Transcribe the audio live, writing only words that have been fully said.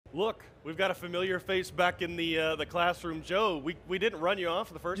Look, we've got a familiar face back in the classroom. Joe, we didn't run you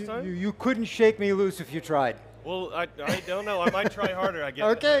off the first time? You couldn't shake me loose if you tried. Well, I don't know. I might try harder, I guess.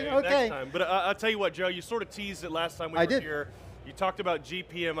 Okay, Next okay. time. But I'll tell you what, Joe, you sort of teased it last time we I were did. here. You talked about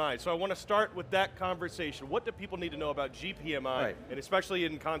GPMI. So I want to start with that conversation. What do people need to know about GPMI, Right. and especially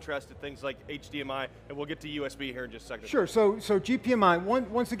in contrast to things like HDMI, and we'll get to USB here in just a second. Sure, so GPMI,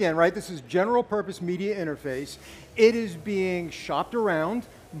 once again, right, this is general purpose media interface. It is being shopped around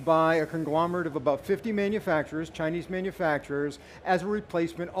by a conglomerate of about 50 manufacturers, Chinese manufacturers, as a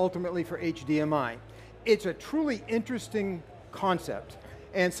replacement ultimately for HDMI. It's a truly interesting concept,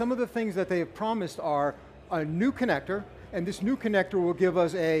 and some of the things that they have promised are a new connector, and this new connector will give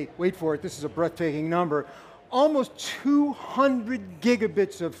us a, wait for it, this is a breathtaking number, almost 200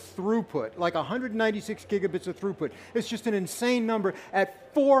 gigabits of throughput, like 196 gigabits of throughput. It's just an insane number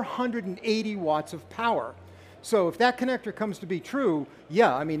at 480 watts of power. So if that connector comes to be true,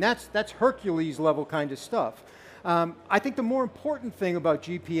 yeah, I mean, that's Hercules level kind of stuff. I think the more important thing about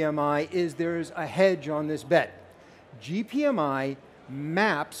GPMI is there's a hedge on this bet. GPMI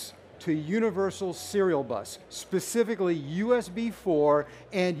maps to universal serial bus, specifically USB 4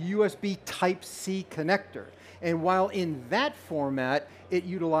 and USB Type-C connector. And while in that format, it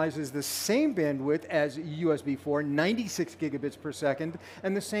utilizes the same bandwidth as USB 4, 96 gigabits per second,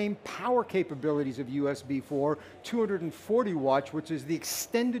 and the same power capabilities of USB 4, 240 watts, which is the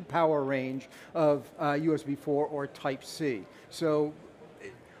extended power range of USB 4 or Type-C. So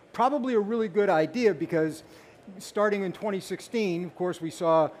probably a really good idea, because starting in 2016, of course, we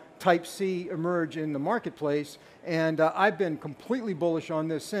saw Type-C emerge in the marketplace, and I've been completely bullish on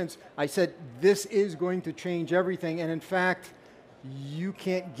this since. I said this is going to change everything, and in fact, you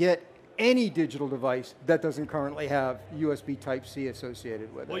can't get any digital device that doesn't currently have USB Type-C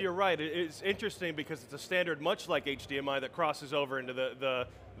associated with it. Well, you're right. It's interesting because it's a standard much like HDMI that crosses over into the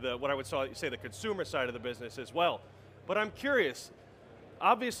what I would say the consumer side of the business as well. But I'm curious,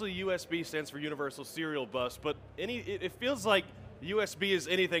 obviously USB stands for Universal Serial Bus, but it feels like USB is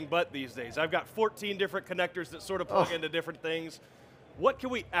anything but these days. I've got 14 different connectors that sort of plug into different things. What can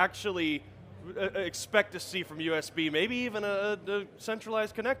we actually expect to see from USB? Maybe even a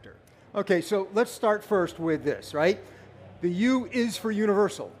centralized connector. Okay, so let's start first with this, right? The U is for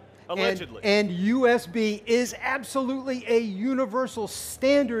universal. Allegedly. And USB is absolutely a universal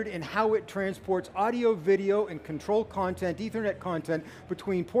standard in how it transports audio, video, and control content, Ethernet content,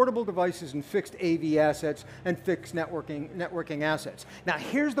 between portable devices and fixed AV assets and fixed networking assets. Now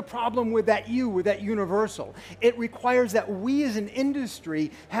here's the problem with that U, with that universal. It requires that we as an industry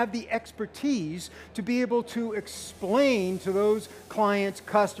have the expertise to be able to explain to those clients,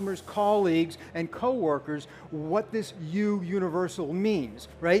 customers, colleagues, and coworkers what this U universal means,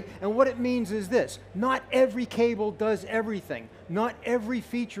 right? And what it means is this: not every cable does everything. Not every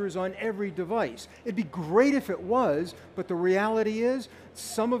feature is on every device. It'd be great if it was, but the reality is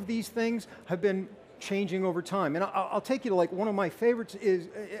some of these things have been changing over time. And I'll take you to, like, one of my favorites is,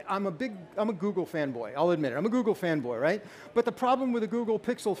 I'm a Google fanboy, I'll admit it. I'm a Google fanboy, right? But the problem with the Google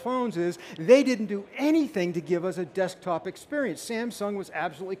Pixel phones is they didn't do anything to give us a desktop experience. Samsung was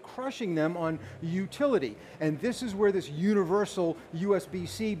absolutely crushing them on utility. And this is where this universal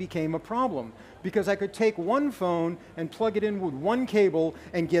USB-C became a problem, because I could take one phone and plug it in with one cable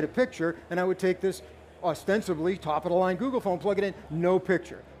and get a picture, and I would take this ostensibly top-of-the-line Google phone, plug it in, no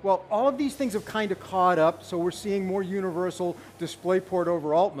picture. Well, all of these things have kind of caught up, so we're seeing more universal DisplayPort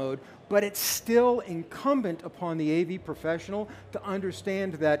over alt mode, but it's still incumbent upon the AV professional to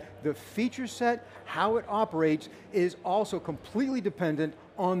understand that the feature set, how it operates, is also completely dependent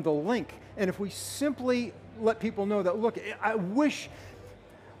on the link. And if we simply let people know that, look, I wish,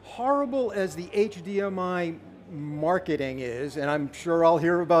 horrible as the HDMI marketing is, and I'm sure I'll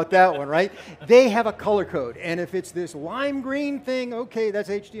hear about that one, right? They have a color code, and if it's this lime green thing, okay, that's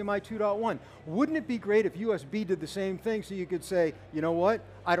HDMI 2.1. Wouldn't it be great if USB did the same thing, so you could say, you know what,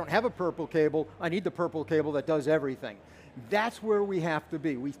 I don't have a purple cable, I need the purple cable that does everything. That's where we have to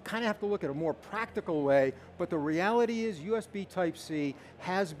be. We kind of have to look at a more practical way, but the reality is USB Type-C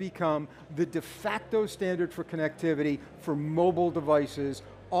has become the de facto standard for connectivity for mobile devices,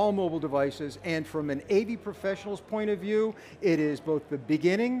 all mobile devices, and from an AV professional's point of view, it is both the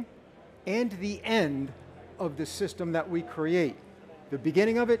beginning and the end of the system that we create. The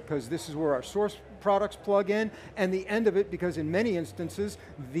beginning of it, because this is where our source products plug in, and the end of it, because in many instances,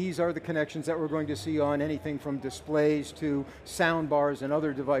 these are the connections that we're going to see on anything from displays to sound bars and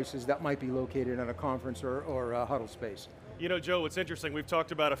other devices that might be located in a conference or a huddle space. You know, Joe, it's interesting. We've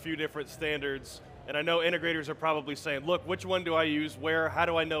talked about a few different standards, And I know integrators are probably saying, look, which one do I use where? How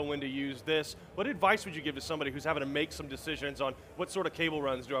do I know when to use this? What advice would you give to somebody who's having to make some decisions on what sort of cable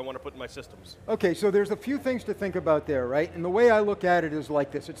runs do I want to put in my systems? Okay, so there's a few things to think about there, right? And the way I look at it is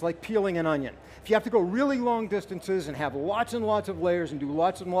like this. It's like peeling an onion. If you have to go really long distances and have lots and lots of layers and do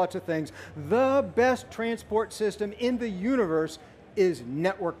lots and lots of things, the best transport system in the universe is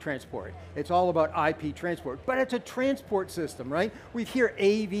network transport. It's all about IP transport, but it's a transport system, right? We hear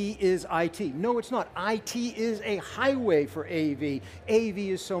AV is IT. No, it's not. IT is a highway for AV. AV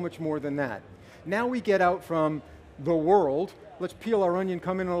is so much more than that. Now we get out from the world. Let's peel our onion,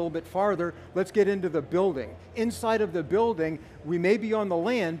 come in a little bit farther. Let's get into the building. Inside of the building, we may be on the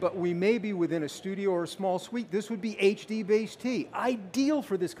land, but we may be within a studio or a small suite. This would be HD-based T, ideal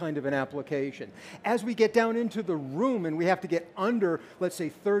for this kind of an application. As we get down into the room and we have to get under, let's say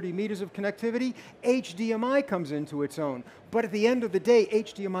 30 meters of connectivity, HDMI comes into its own. But at the end of the day,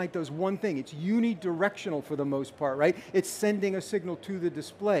 HDMI does one thing. It's unidirectional for the most part, right? It's sending a signal to the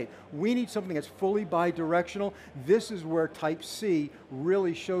display. We need something that's fully bidirectional. This is where Type-C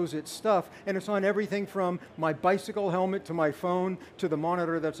really shows its stuff, and it's on everything from my bicycle helmet to my phone to the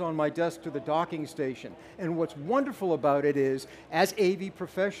monitor that's on my desk to the docking station. And what's wonderful about it is, as AV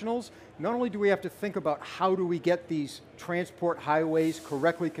professionals, not only do we have to think about how do we get these transport highways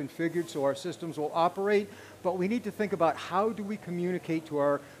correctly configured so our systems will operate, but we need to think about how do we communicate to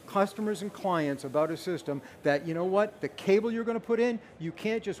our customers and clients about a system that, you know what, the cable you're going to put in, you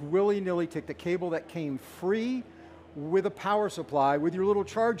can't just willy-nilly take the cable that came free with a power supply, with your little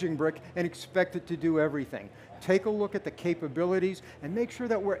charging brick, and expect it to do everything. Take a look at the capabilities and make sure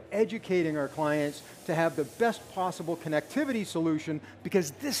that we're educating our clients to have the best possible connectivity solution,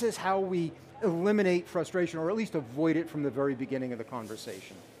 because this is how we eliminate frustration, or at least avoid it from the very beginning of the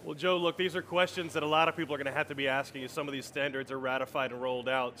conversation. Well, Joe, look, these are questions that a lot of people are going to have to be asking as some of these standards are ratified and rolled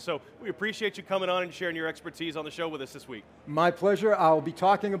out. So we appreciate you coming on and sharing your expertise on the show with us this week. My pleasure. I'll be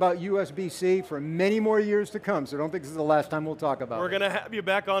talking about USB-C for many more years to come, so don't think this is the last time we'll talk about it. We're going to have you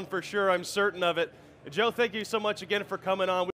back on for sure, I'm certain of it. Joe, thank you so much again for coming on.